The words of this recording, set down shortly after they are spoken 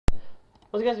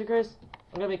What's up guys, Chris?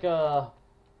 I'm gonna make a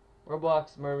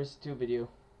Roblox MM2 video.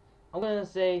 I'm gonna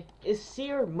say, is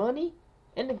Seer money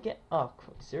in the game? Oh,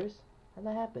 serious? How'd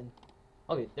that happen?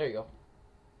 Okay, there you go.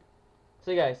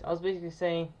 So guys, I was basically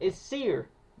saying, is Seer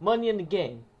money in the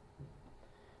game?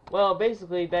 Well,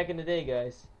 basically, back in the day,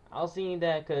 guys, I was seeing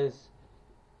that because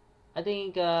I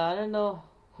think, I don't know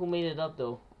who made it up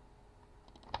though.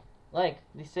 Like,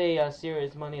 they say Seer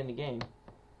is money in the game.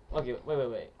 Okay,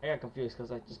 wait. I got confused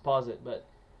because I just paused it. But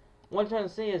what I'm trying to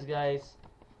say is, guys,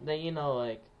 that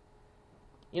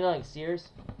like Sears.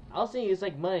 I'll say it's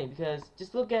like money because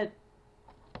just look at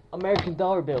American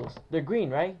dollar bills. They're green,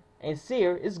 right? And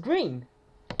Sear is green.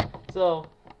 So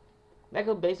that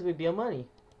could basically be a money.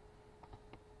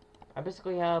 I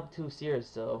basically have 2 Sears,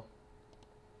 so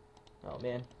oh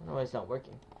man, I don't know why it's not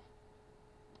working.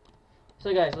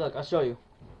 So guys, look, I'll show you.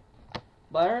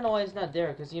 But I don't know why it's not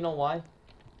there, because you know why?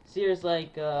 Sears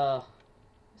like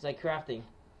it's like crafting.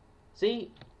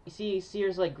 See, you see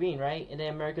Sears like green, right? And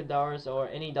then American dollars or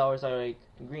any dollars are like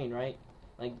green, right?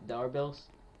 Like dollar bills.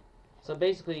 So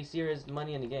basically Sears is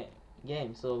money in the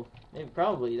game. So maybe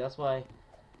probably that's why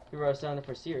people are selling it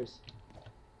for Sears.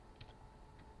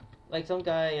 Like some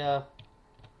guy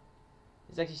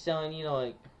is actually selling,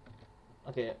 like,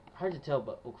 okay, hard to tell,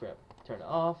 but oh crap. Turn it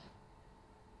off.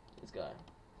 This guy.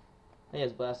 He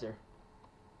has blaster.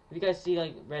 If you guys see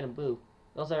like red and blue,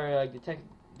 those are like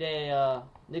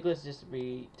Nicholas just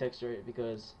retextured it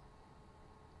because,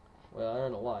 well, I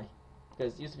don't know why.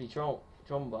 Because it used to be Trauma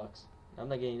Box. I'm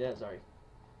not getting that, sorry.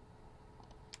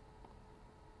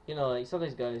 Like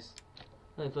sometimes guys,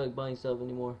 I don't feel like buying stuff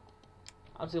anymore.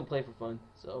 I'm just gonna play for fun,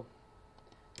 so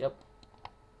yep.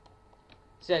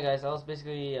 So yeah guys, I was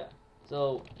basically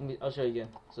so I'll show you again.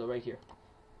 So right here.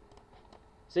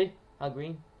 See how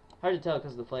green? Hard to tell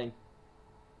because of the flame.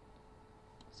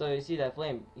 So you see that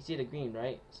flame, you see the green,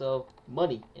 right? So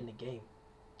money in the game.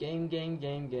 Game.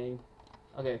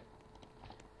 Okay.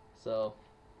 So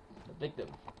the victim.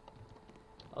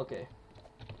 Okay.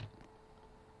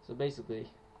 So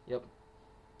basically, yep.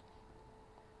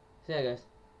 So yeah guys.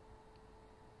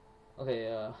 Okay,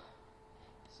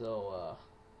 this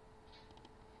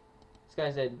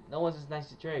guy said no one's as nice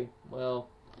to trade. Well,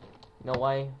 you know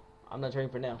why? I'm not trading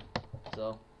for now.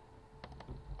 So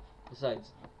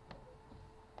besides.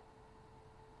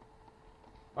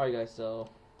 Alright guys, so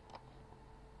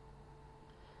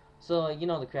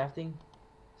the crafting,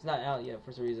 it's not out yet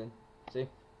for some reason. See?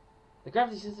 The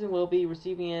crafting system will be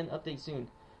receiving an update soon.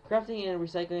 Crafting and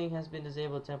recycling has been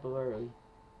disabled temporarily.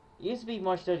 It used to be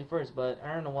March 31st, but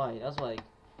I don't know why. That was like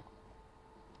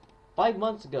 5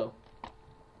 months ago.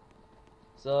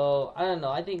 So I don't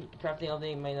know. I think crafting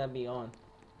update might not be on.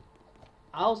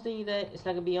 I was thinking that it's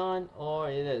not gonna be on, or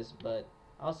it is, but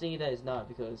I was thinking that it's not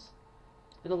because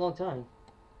it's been a long time.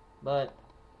 But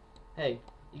hey,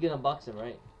 you can unbox them,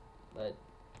 right? But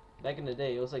back in the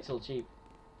day, it was like so cheap.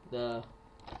 The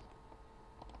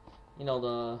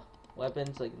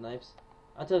weapons, like knives.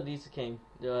 Until these came,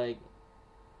 they're like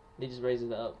they just raised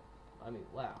it up. I mean,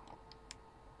 wow.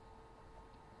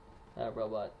 That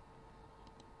robot.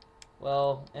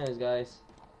 Well, anyways, guys,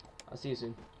 I'll see you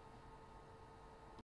soon.